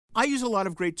I use a lot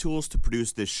of great tools to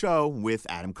produce this show with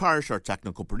Adam Karsh, our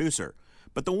technical producer.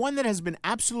 But the one that has been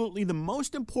absolutely the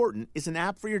most important is an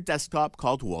app for your desktop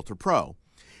called Walter Pro.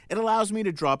 It allows me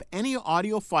to drop any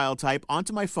audio file type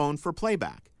onto my phone for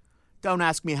playback. Don't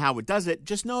ask me how it does it,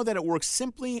 just know that it works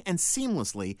simply and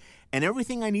seamlessly, and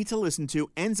everything I need to listen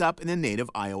to ends up in a native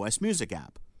iOS music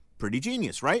app. Pretty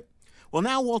genius, right? Well,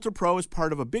 now Walter Pro is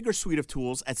part of a bigger suite of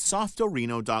tools at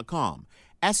Softorino.com,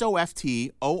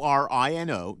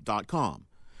 Softorino.com,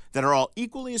 that are all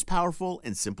equally as powerful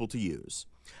and simple to use.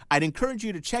 I'd encourage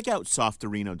you to check out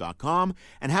Softorino.com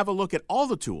and have a look at all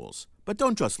the tools, but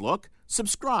don't just look,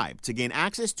 subscribe to gain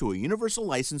access to a universal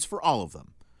license for all of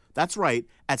them. That's right,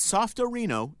 at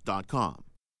Softorino.com.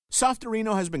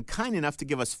 Softorino has been kind enough to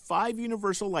give us 5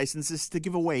 universal licenses to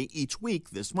give away each week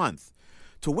this month.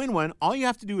 To win one, all you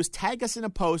have to do is tag us in a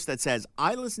post that says,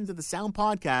 I listen to the Sound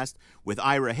Podcast with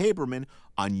Ira Haberman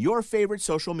on your favorite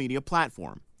social media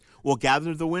platform. We'll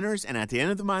gather the winners and at the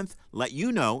end of the month, let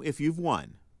you know if you've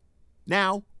won.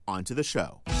 Now, on to the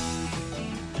show.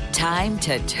 Time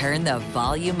to turn the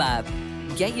volume up.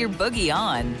 Get your boogie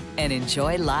on and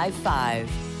enjoy Live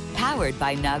 5. Powered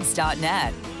by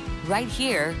Nugs.net. Right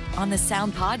here on the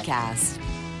Sound Podcast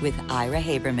with Ira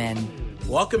Haberman.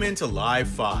 Welcome into Live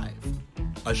 5,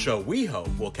 a show we hope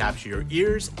will capture your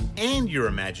ears and your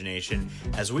imagination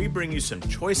as we bring you some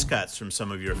choice cuts from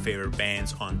some of your favorite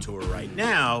bands on tour right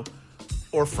now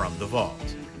or from the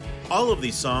vault. All of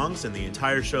these songs and the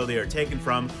entire show they are taken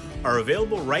from are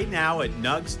available right now at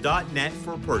Nugs.net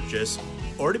for purchase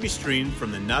or to be streamed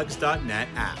from the Nugs.net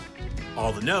app.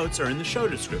 All the notes are in the show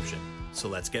description, so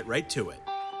let's get right to it.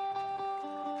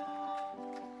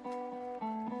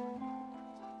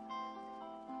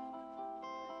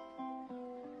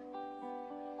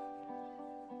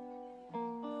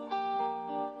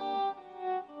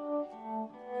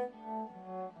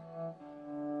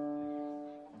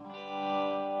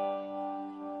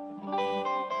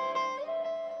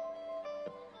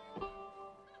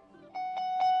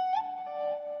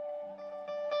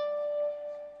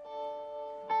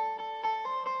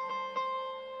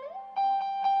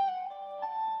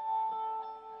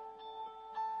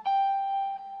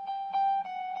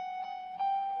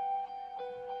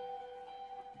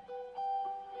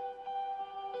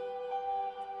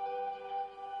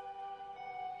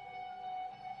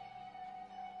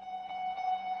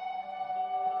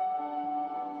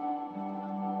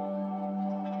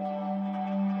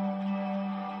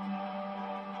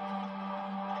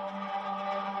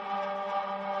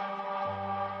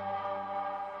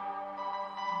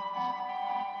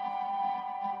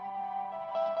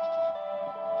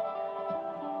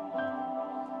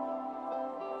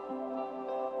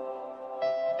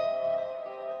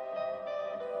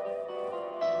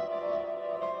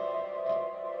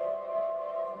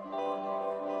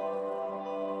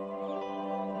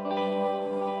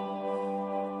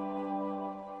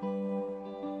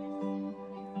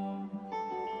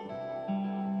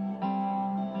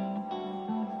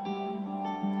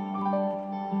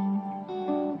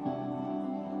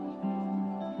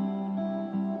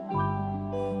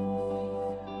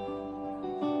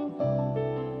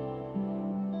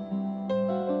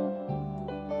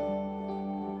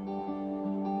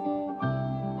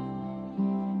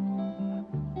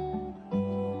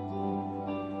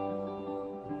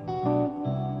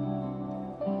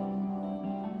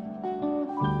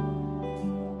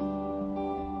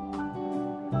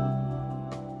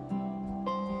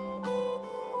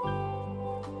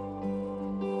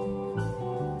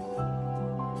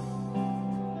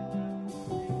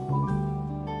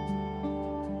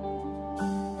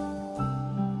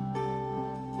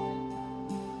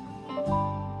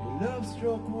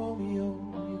 Stroke Romeo,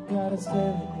 you got a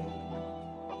serenade,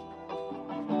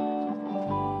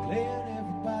 playing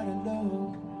everybody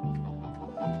low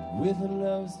with a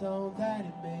love song that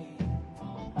he made.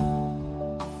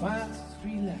 Finds the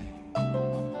street light,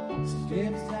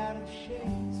 steps out of the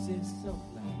shade, says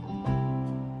something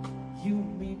like, you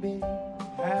and me, baby,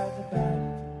 how's about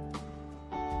it?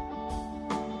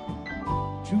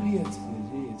 Juliet says,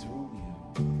 hey, it's Romeo,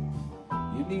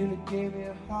 you nearly gave me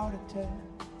a heart attack.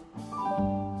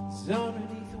 It's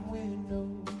underneath the window,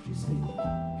 she said,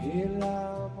 hey, I'm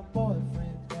my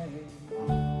boyfriend's bag.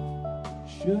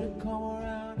 Should've come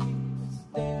around here,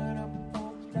 staring up at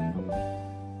folks back.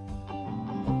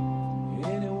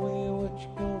 Anyway, what you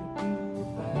gonna do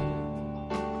about it?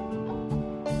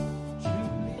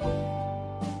 Julie,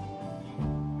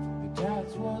 the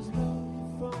doubts was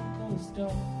love from the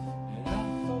start, and I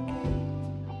forget.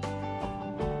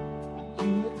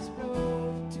 You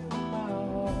explode to my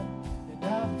heart. I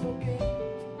forget,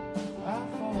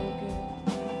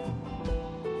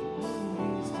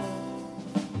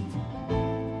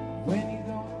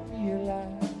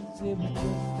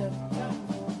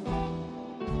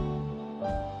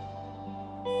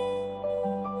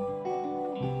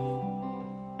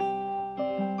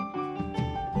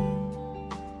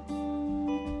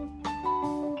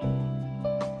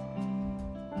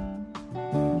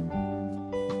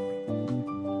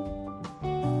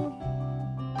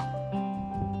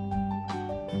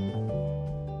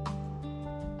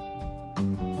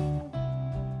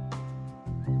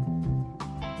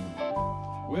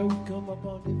 Well, we come up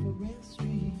on different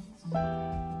streets,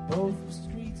 both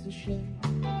streets of shame,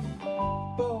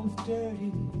 both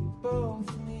dirty,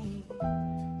 both mean.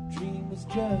 Dream was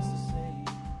just the same.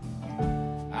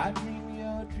 I dream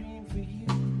your dream for you,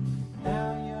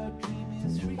 now your dream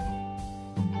is free.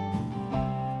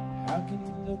 How can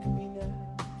you look at me now?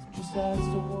 Just I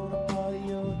still want a part of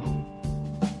your life.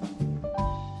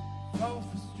 Fall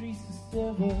for streets of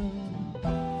silver,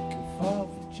 can fall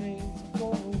for chains of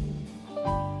gold.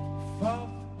 Fall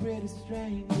for pretty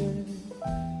strangers,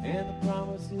 and the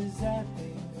promises that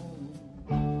they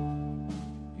hold.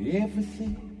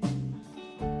 Everything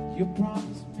you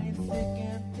promised me thick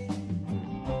and thin.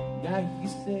 Now you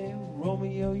say,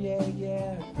 Romeo, yeah,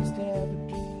 yeah, I used to have a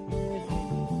dream with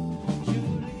you.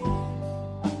 Julia,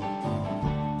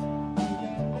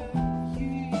 you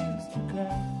used to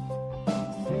cry.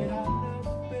 Said I love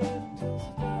you better till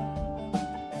start.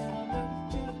 And I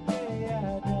loved you the day I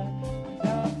died.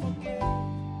 Now I forget,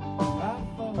 I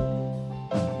forget.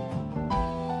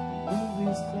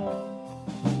 Movie song.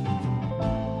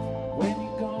 When you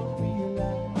gonna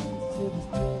realize it was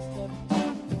just a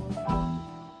time was wrong.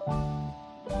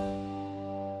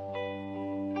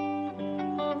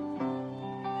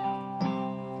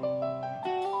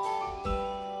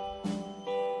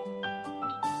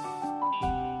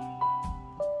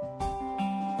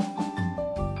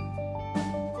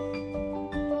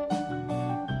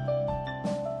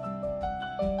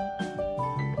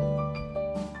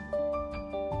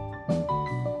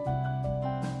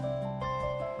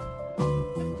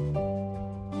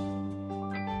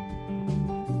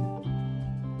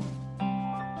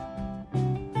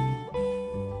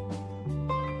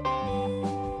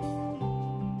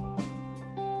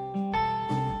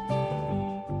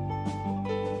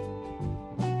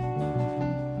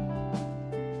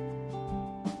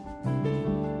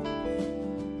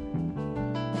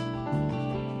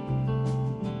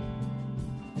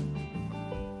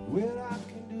 Well, I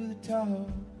can do the talk,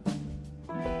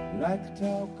 like the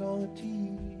talk on the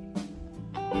TV.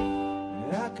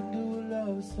 And I can do a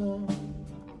love song,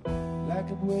 like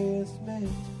the way it's meant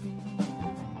to be.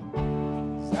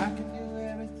 'Cause I can do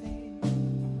everything,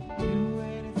 do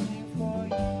anything for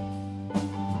you.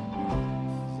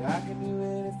 'Cause I can do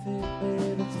anything,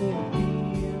 baby, to be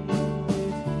in love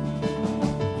with you.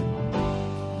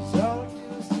 'Cause all I do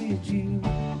is see you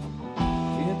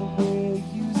in the way it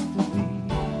used to be.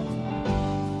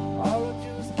 All I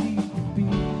do is keep you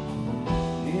being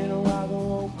in a rather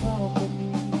old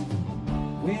company.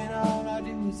 When all I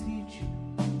do is hit you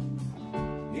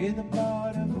in the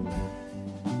part of the night.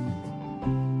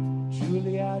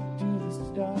 Julie, I do the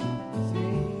stars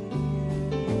in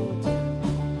your time.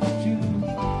 Julie,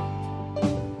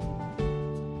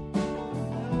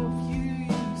 love you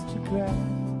used to cry.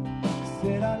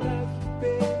 Said I love you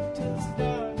baby till the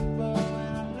stars above,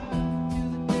 and I love you till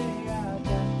the day I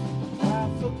die. I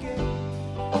forget,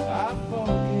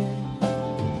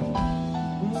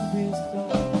 movie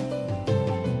song.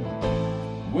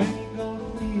 When you gonna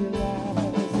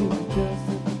realize it was just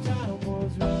that the time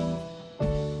was wrong.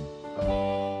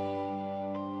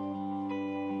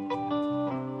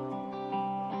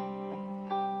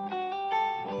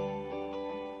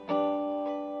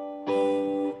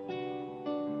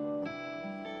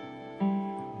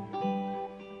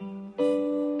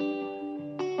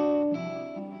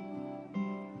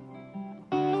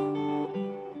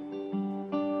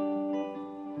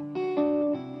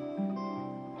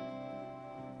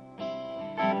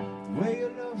 The way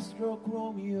your love struck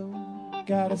Romeo,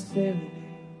 got a serenade,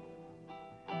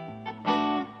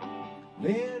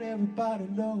 letting everybody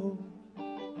know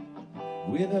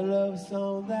with a love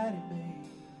song that he made.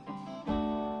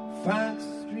 Finds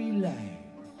the street light,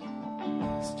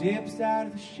 steps out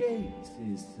of the shade,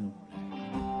 says something.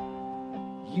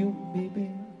 You,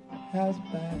 baby, how's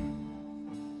about it?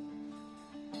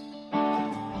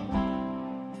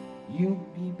 You,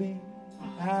 baby,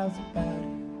 how's about it?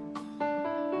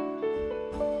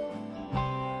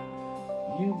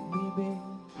 You, baby,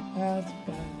 how's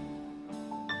about it?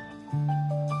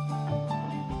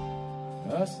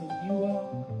 Us and you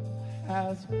all,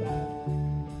 how's about it?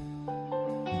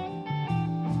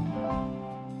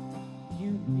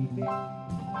 You, baby,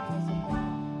 how's about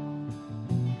it?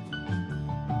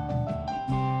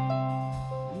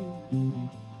 You, baby,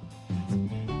 how's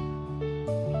about it?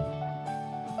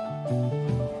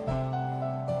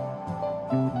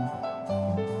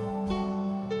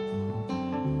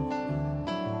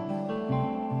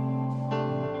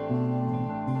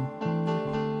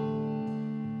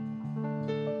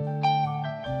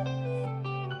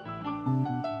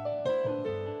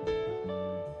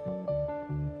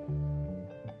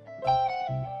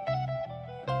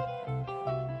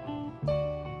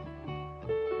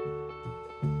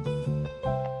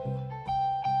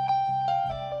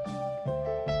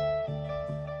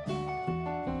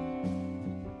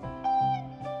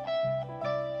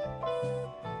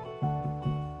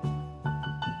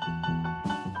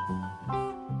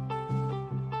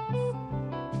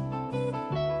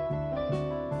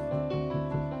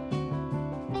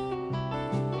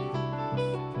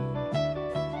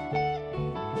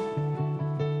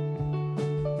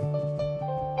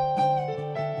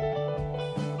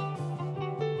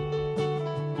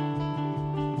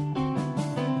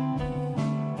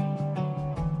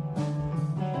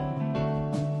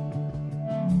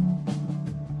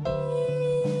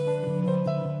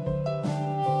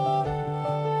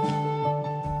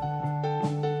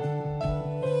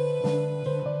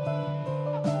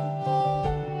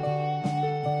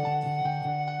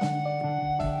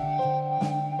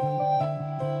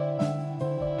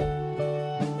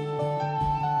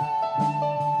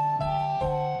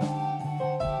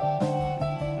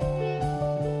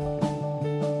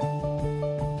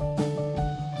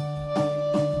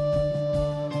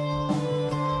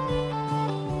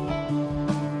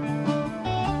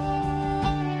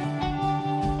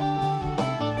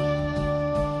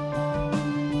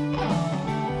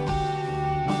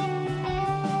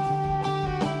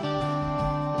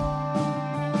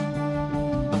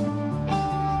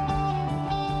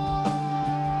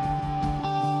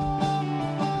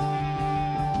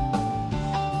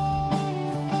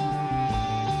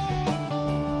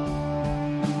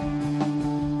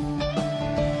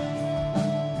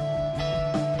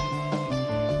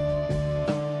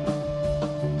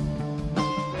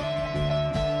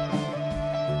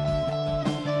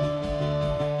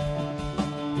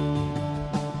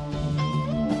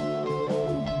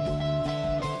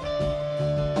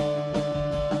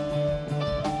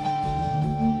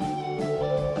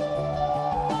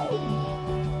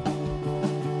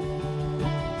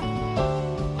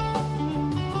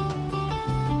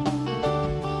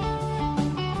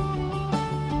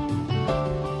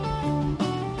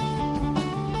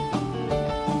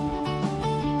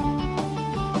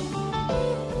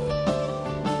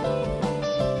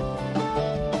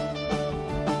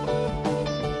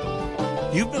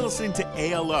 listening to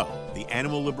ALO, the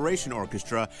Animal Liberation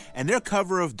Orchestra, and their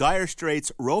cover of Dire Straits'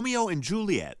 Romeo and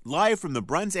Juliet, live from the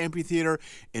Bruns Amphitheater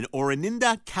in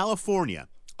Orinda, California,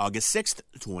 August 6th,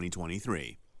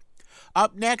 2023.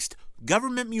 Up next,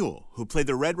 Government Mule, who played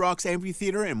the Red Rocks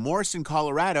Amphitheater in Morrison,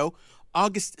 Colorado,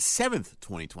 August 7th,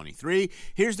 2023.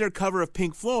 Here's their cover of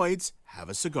Pink Floyd's Have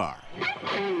a Cigar.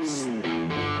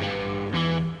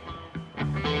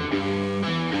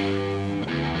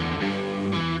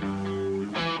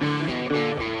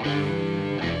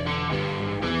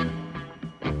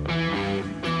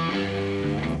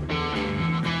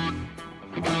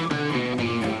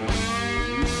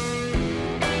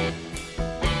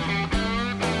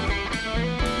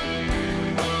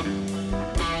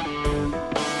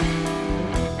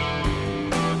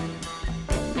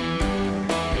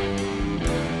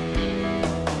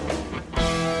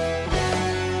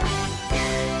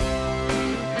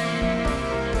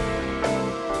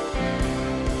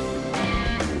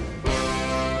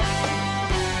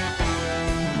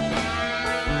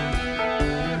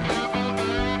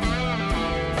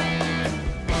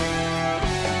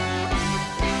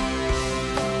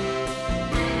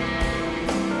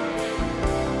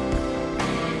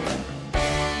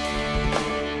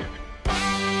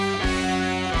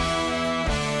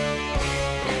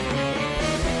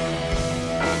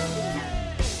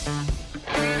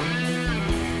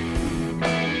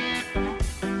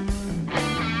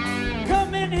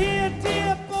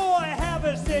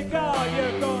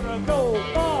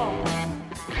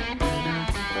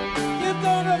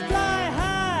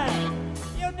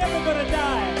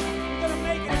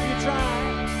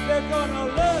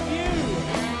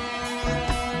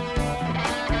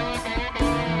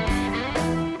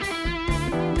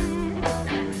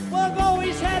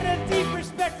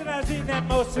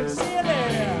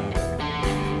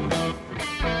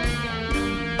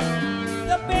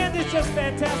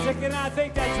 Fantastic, and I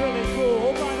think that's really cool.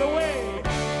 Oh, by the way,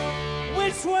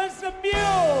 which one's the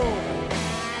mule?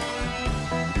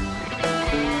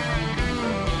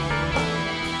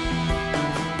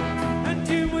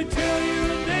 Until we tell you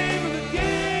the name of the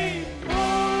game,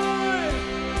 boy,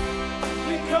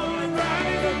 we call it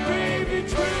riding a gravy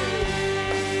train.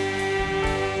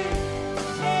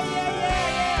 Yeah, yeah, yeah,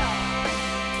 yeah.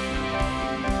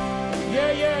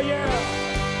 Yeah, yeah, yeah.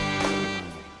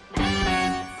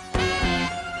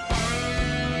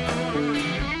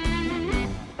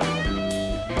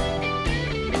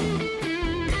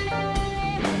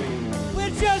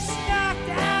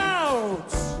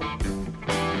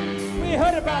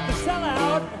 About the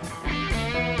sellout,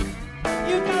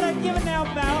 you gotta give it now,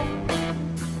 Mount.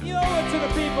 You owe it to the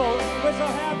people. We're so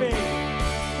happy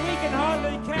we can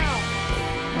hardly count.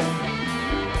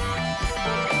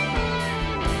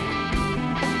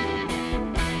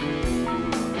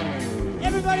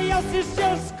 Everybody else is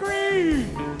just scream.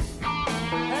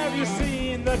 Have you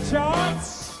seen the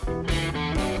charts?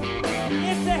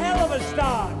 It's a hell of a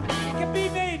start. It can be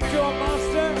made to a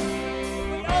monster.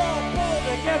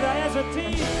 Together as a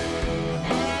team.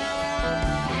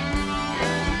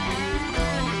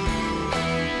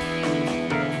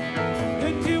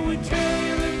 Until we tell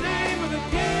you the name of the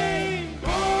game,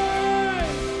 boy,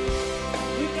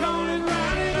 we call it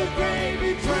riding a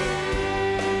gravy train.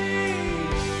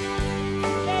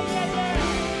 Yeah, yeah, yeah.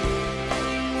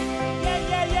 Yeah,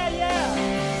 yeah, yeah, yeah.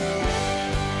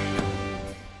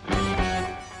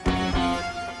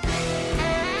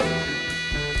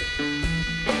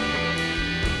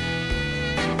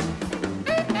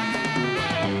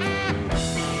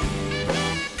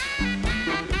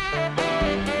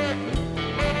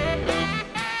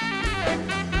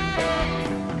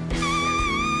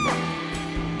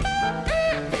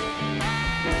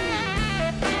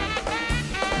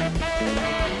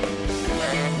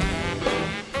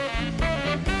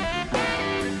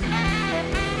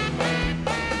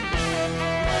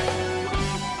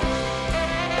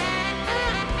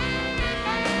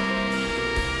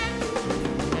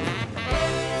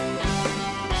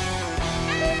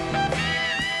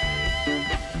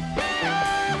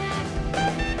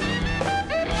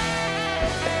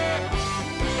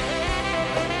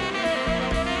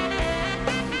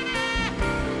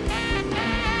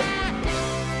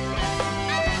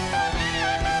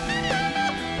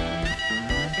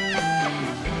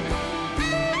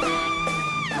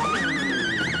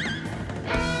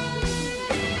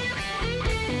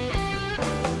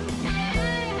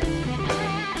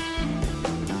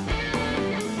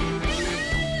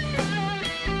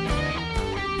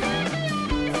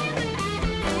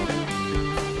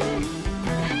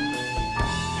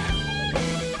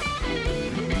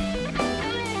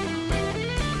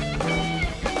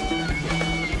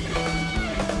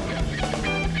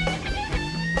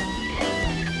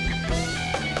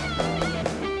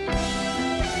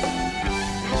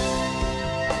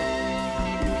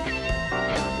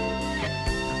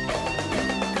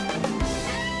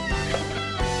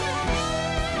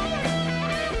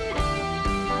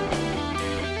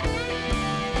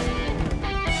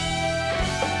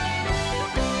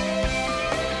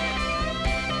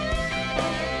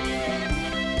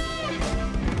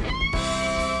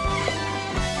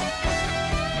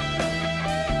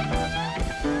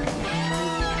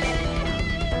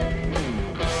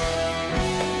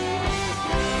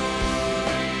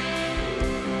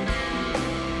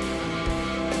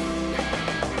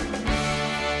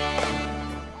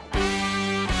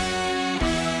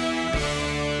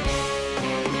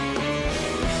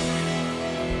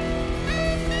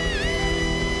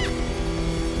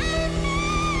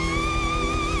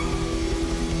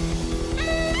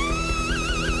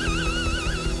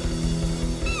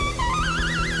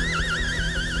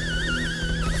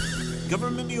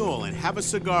 Government Mule and Have a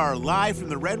Cigar live from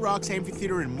the Red Rocks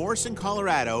Amphitheater in Morrison,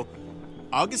 Colorado,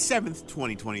 August 7th,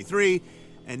 2023.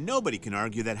 And nobody can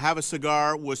argue that Have a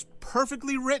Cigar was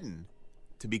perfectly written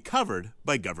to be covered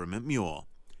by Government Mule.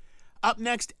 Up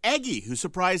next, Eggy, who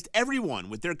surprised everyone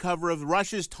with their cover of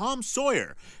Rush's Tom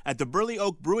Sawyer at the Burley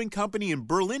Oak Brewing Company in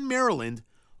Berlin, Maryland,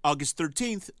 August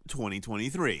 13th,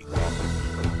 2023.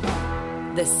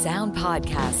 The Sound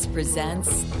Podcast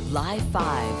presents Live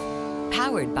 5,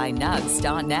 powered by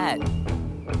Nugs.net.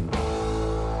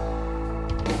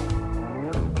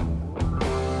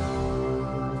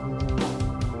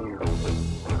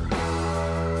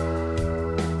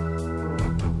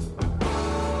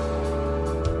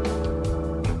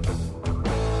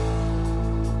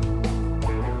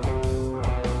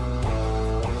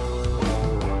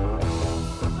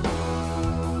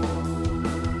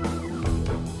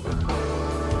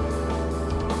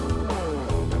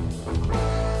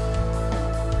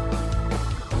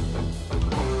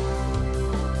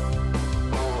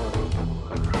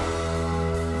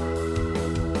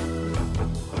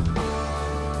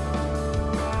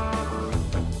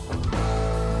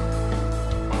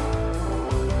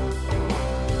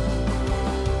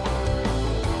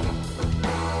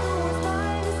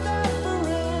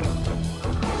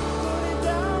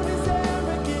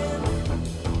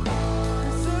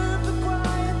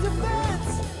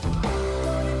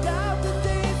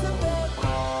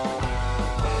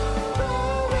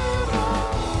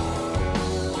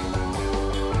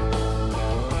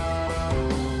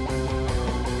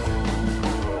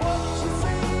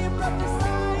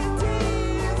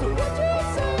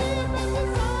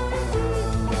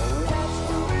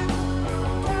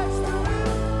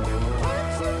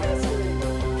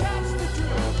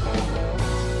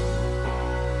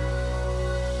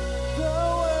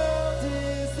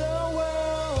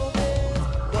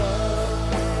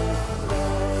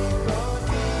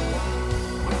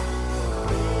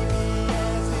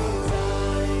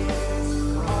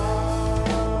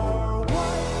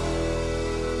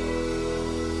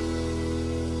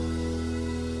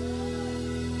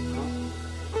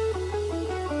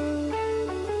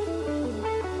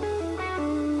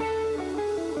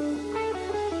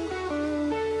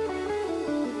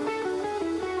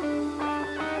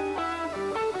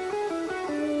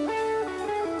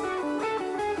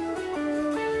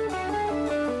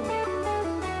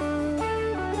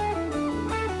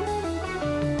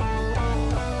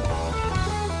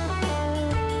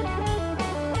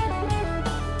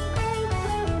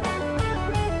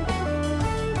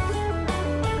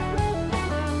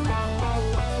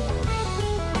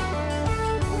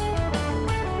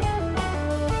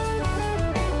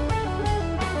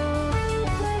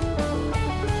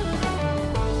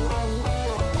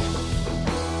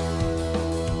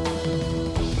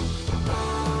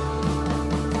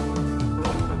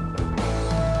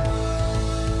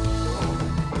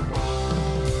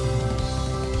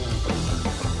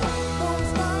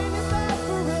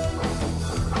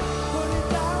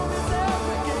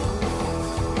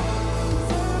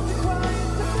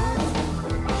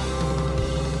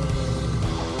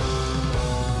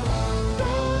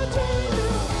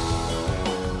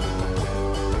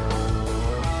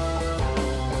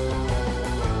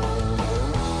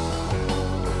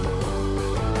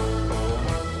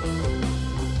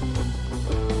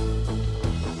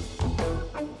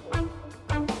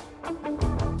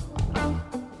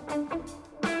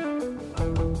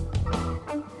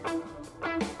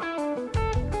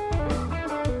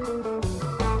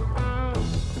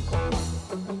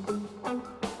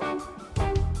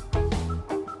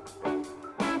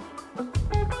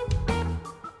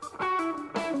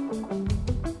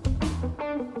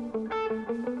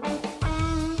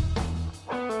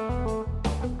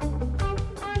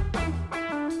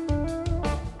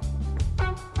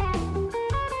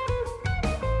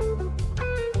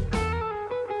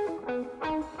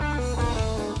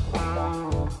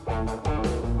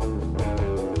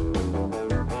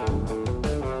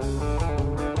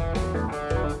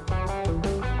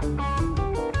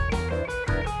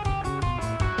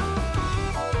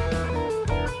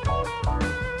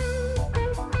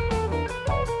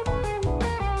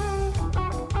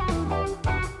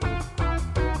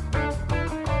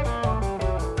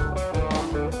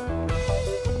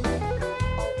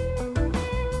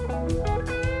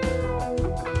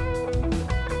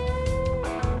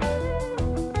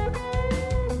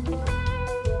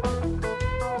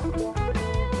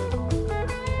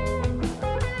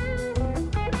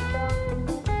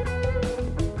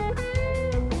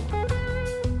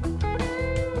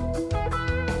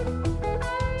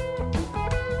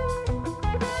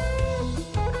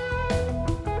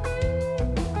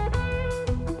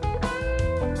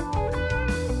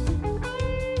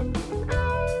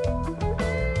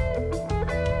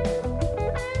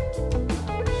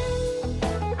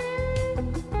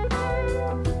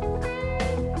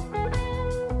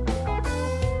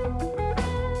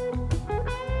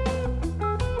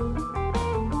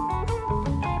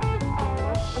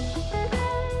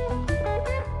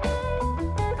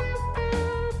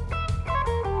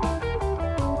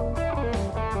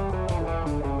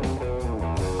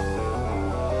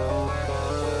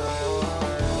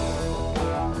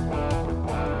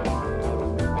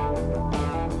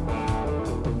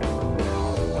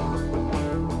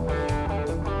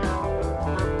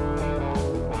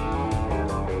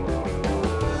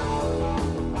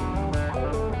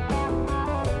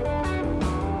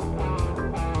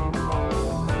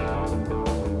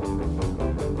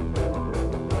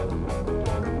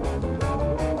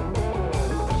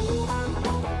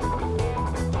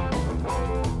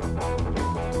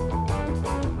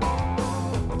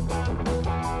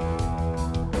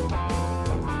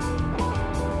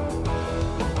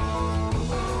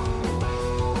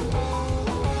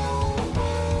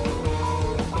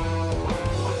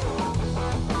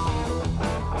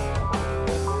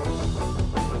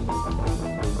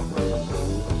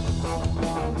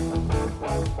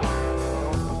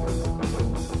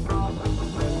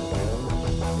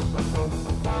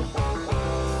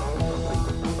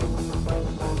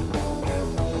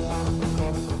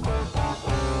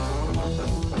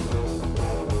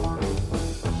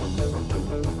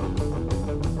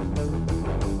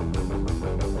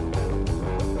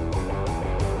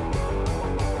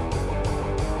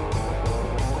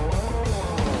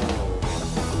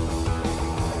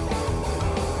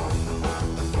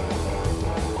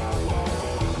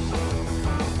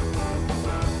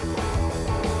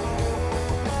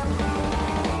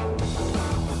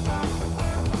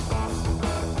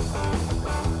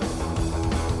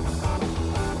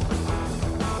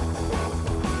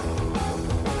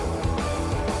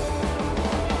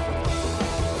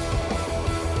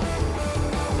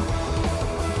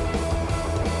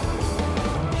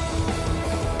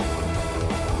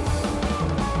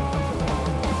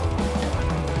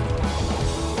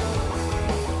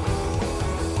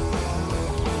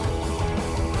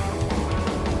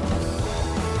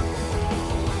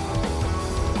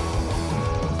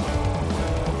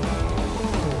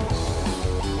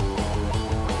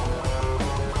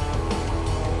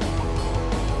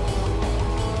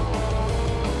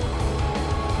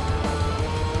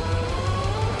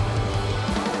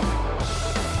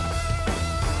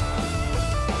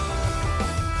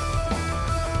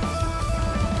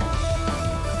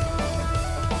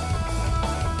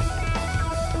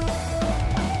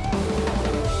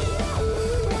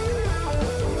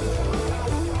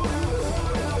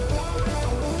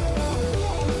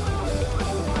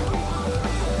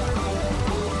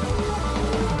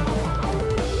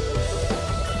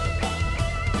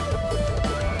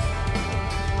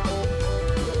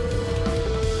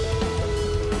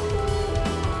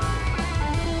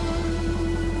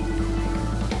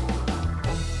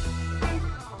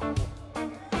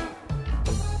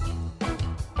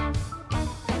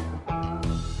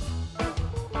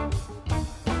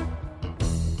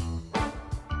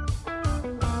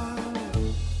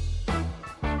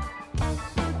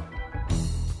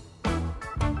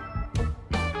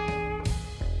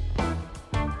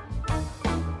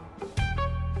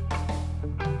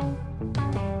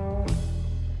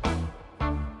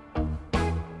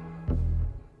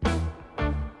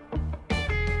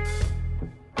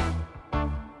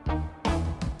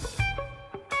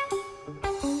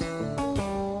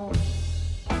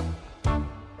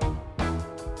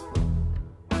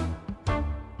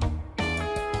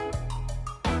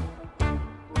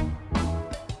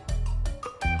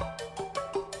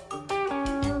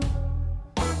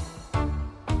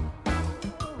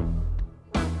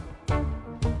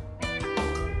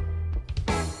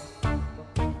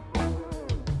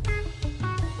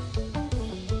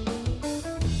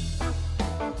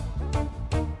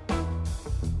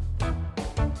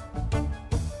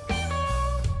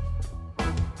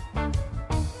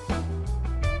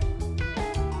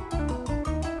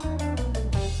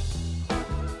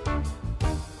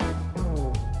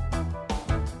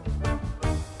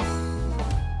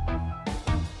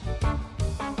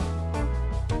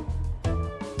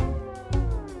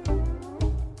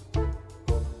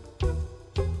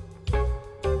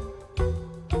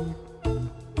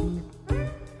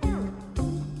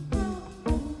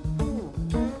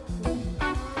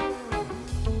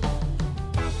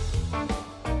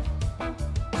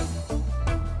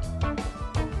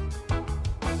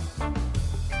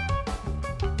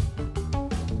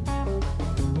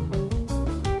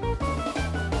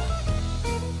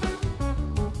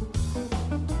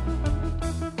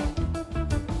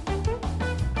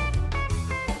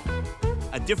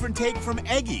 different take from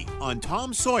Eggy on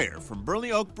Tom Sawyer from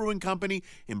Burley Oak Brewing Company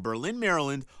in Berlin,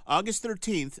 Maryland, August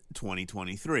 13th,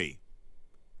 2023.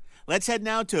 Let's head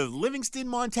now to Livingston,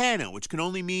 Montana, which can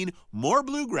only mean more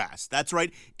bluegrass. That's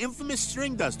right, Infamous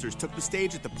String Dusters took the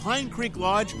stage at the Pine Creek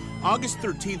Lodge August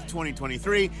 13th,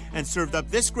 2023, and served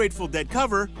up this Grateful Dead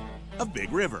cover of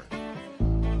Big River.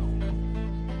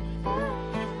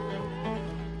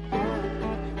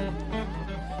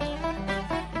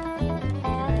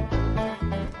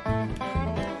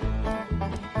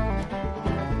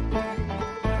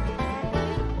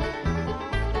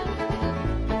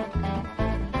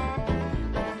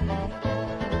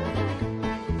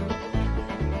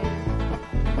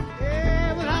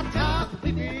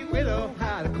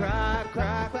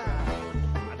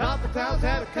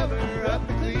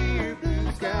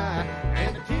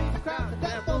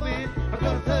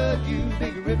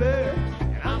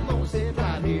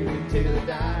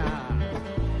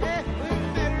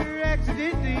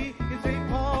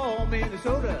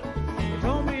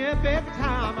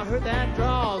 That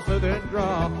draw, southern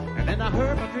draw, and then I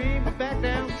heard my dreams back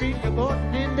down the street,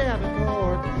 reporting in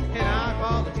Davenport, and I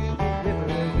called the Big River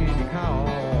when you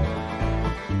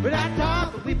called. But I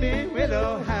taught the weeping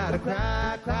willow how to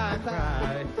cry, cry,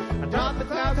 cry. I taught the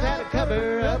clouds how to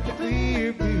cover up the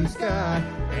clear blue sky,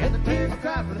 and the tears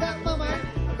cry for that moment.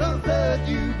 I'm gonna flood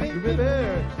you, Big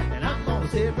River, and I'm gonna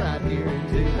sit right here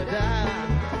until I die.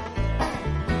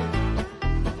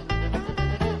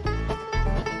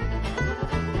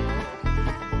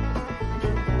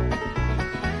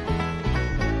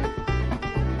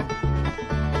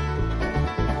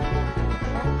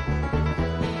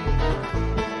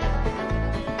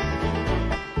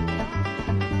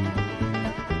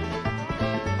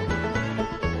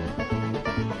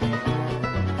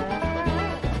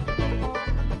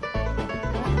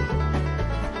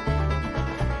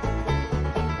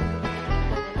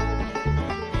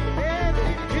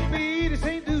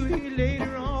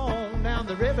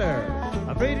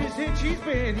 She's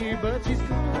been here, but she's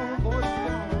gone, boy, she's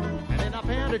gone. And then I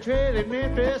found a trail in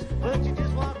Memphis, but she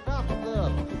just walked off the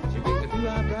bluff. She picked a few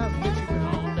eyebrows and then she went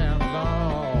on down the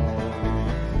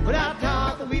lawn. But I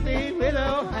taught the weeping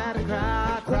willow how to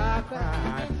cry, cry,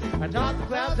 cry. I taught the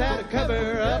clouds how to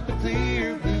cover up the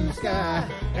clear blue sky.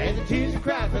 And the tears you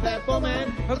cry for that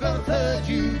woman are gonna flood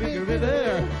you, Big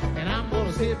River. And I'm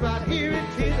gonna sit right here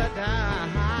until I die.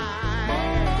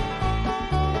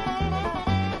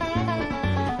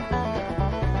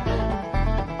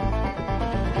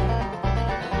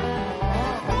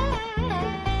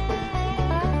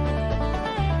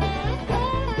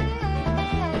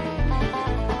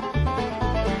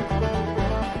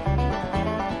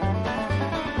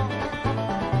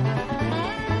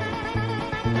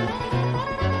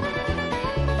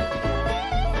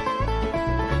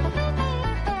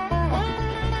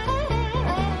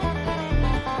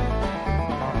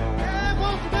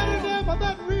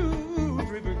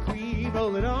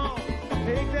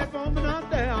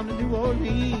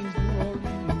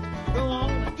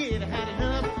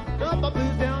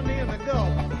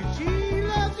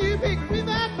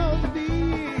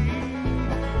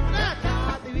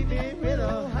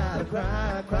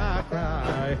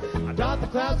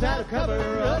 Clouds how to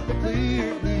cover up the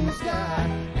clear blue sky,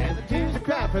 and the tears that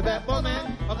cry for that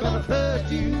woman are gonna flood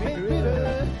you, Big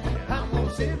River. I'm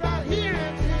gonna sit right here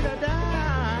until I die.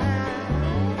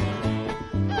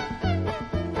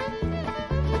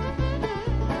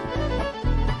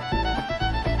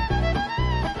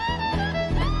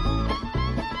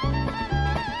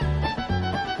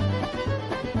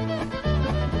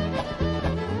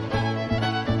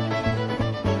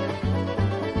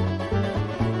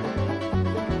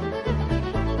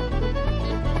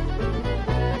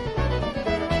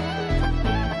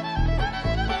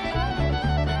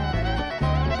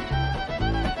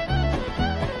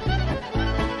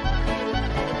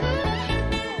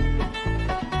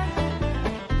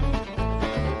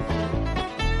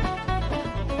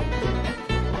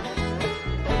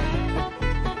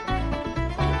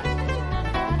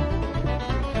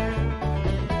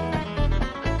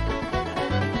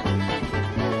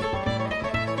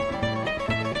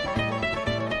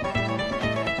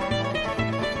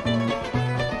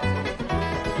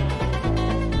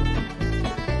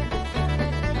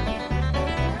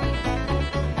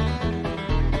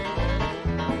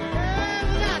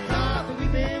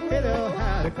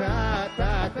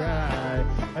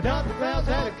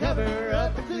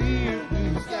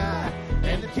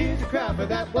 For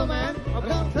that woman, I'm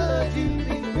gonna flood you,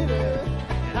 Big River,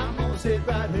 and I'm gonna sit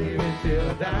right here until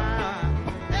I die.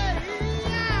 Hey,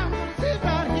 I'm gonna sit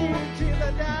right here until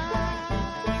I die.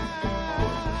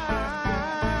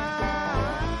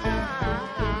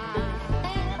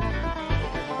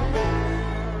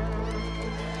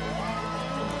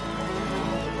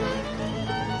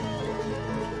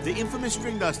 The infamous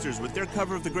String Dusters with their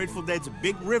cover of the Grateful Dead's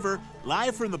Big River,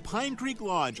 live from the Pine Creek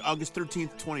Lodge, August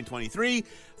 13th, 2023,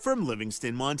 from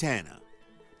Livingston, Montana.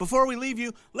 Before we leave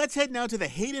you, let's head now to the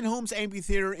Hayden Homes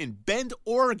Amphitheater in Bend,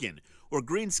 Oregon, where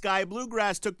Green Sky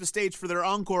Bluegrass took the stage for their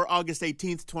encore August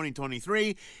 18th,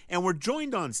 2023, and were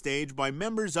joined on stage by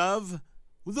members of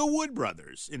the Wood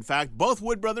Brothers. In fact, both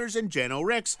Wood Brothers and Jano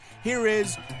Ricks. Here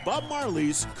is Bob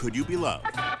Marley's Could You Be Loved?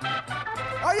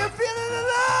 Are you feeling the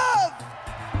love?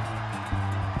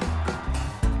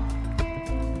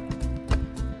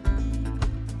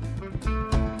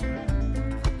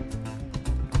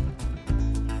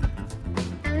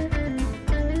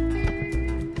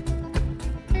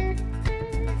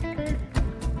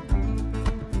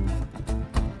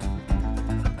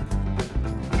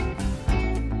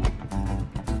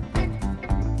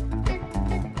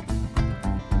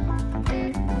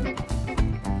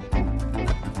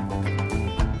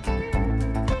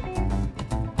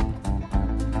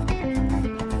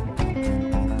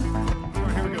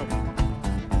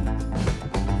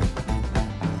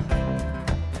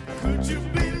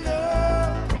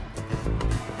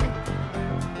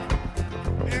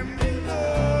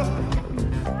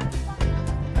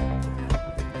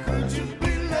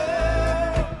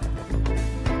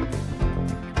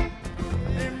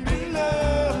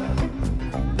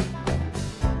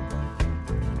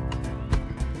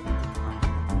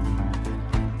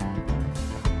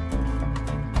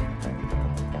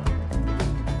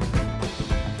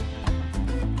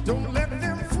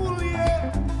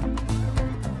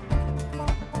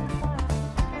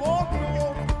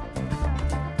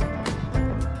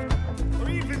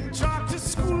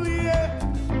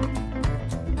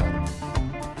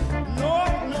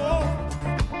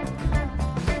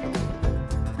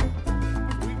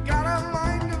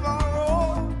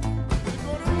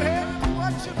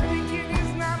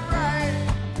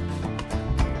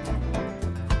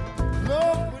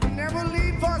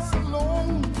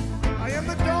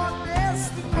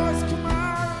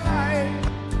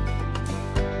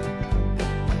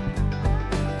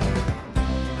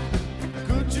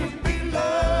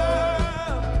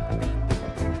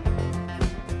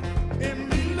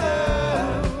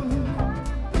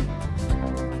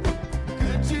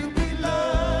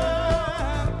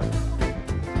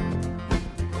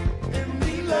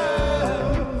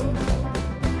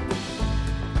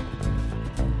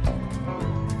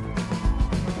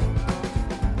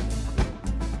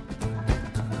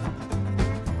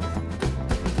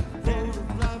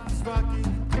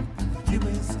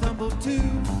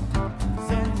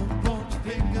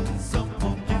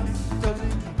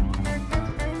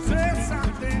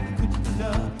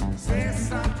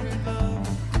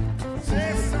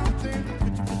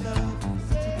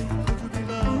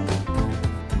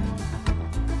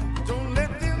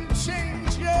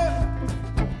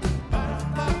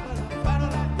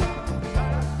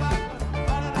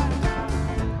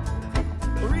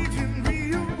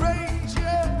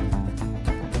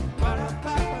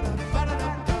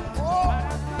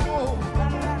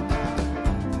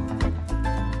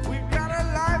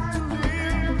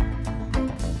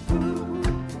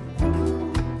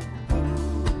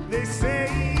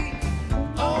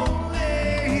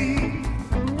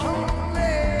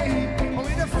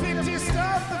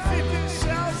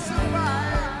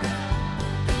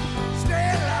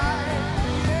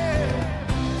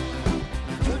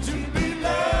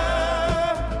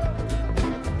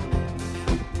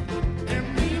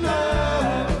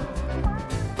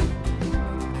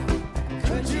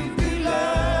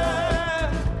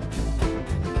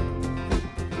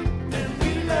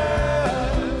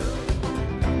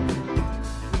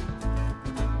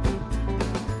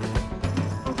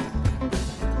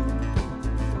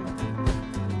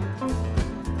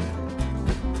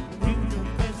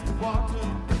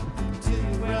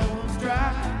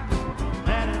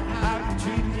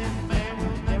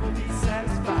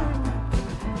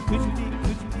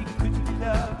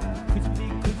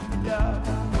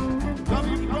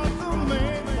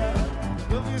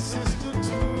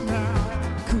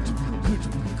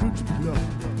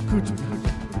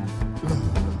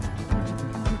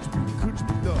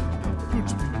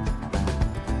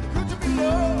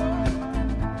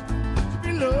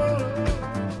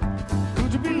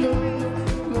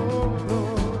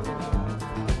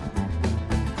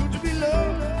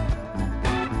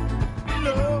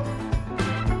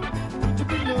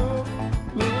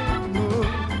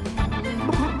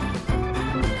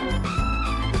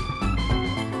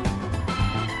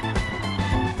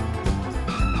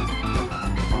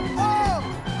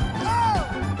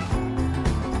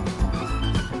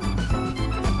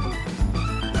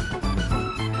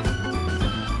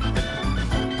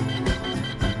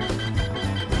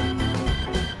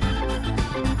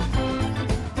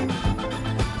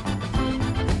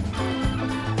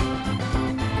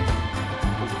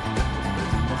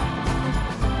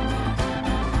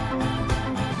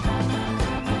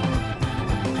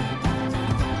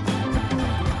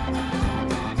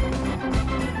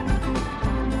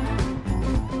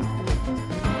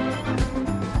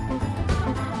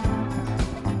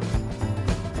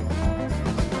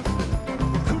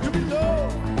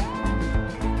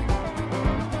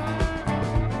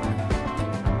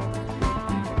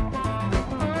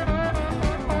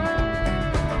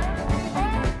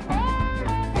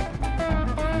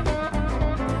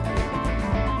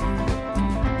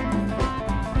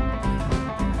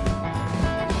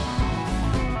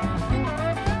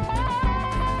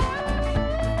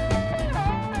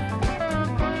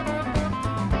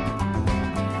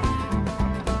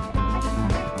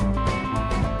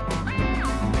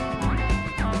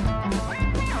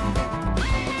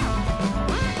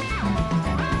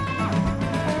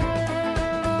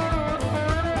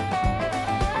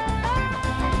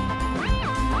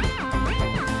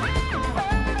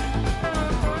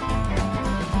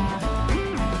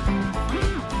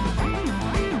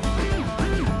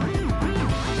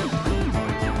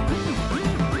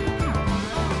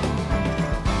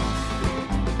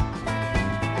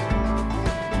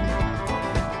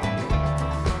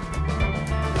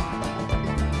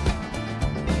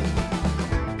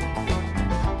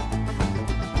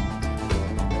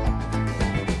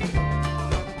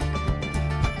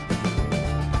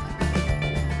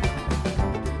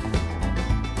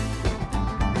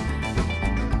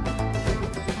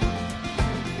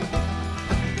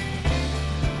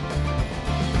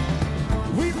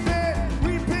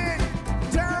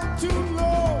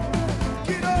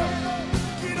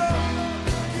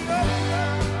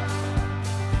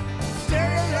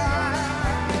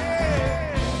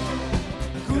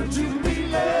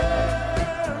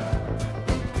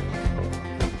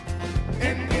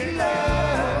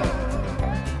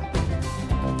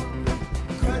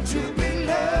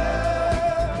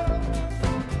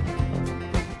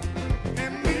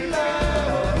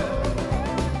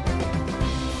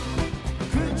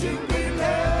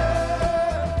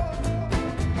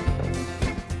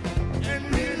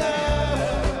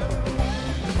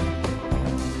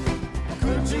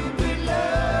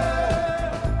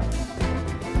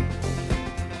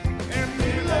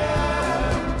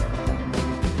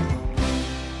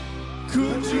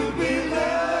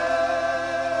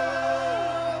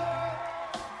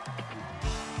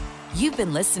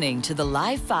 been listening to the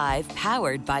Live 5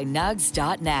 powered by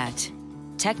Nugs.net.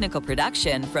 Technical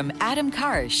production from Adam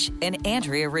Karsh and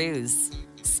Andrea Ruse.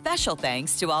 Special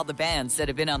thanks to all the bands that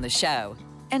have been on the show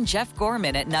and Jeff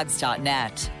Gorman at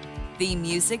Nugs.net. Theme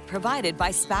music provided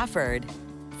by Spafford.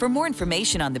 For more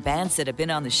information on the bands that have been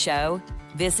on the show,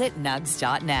 visit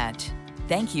Nugs.net.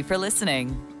 Thank you for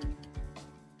listening.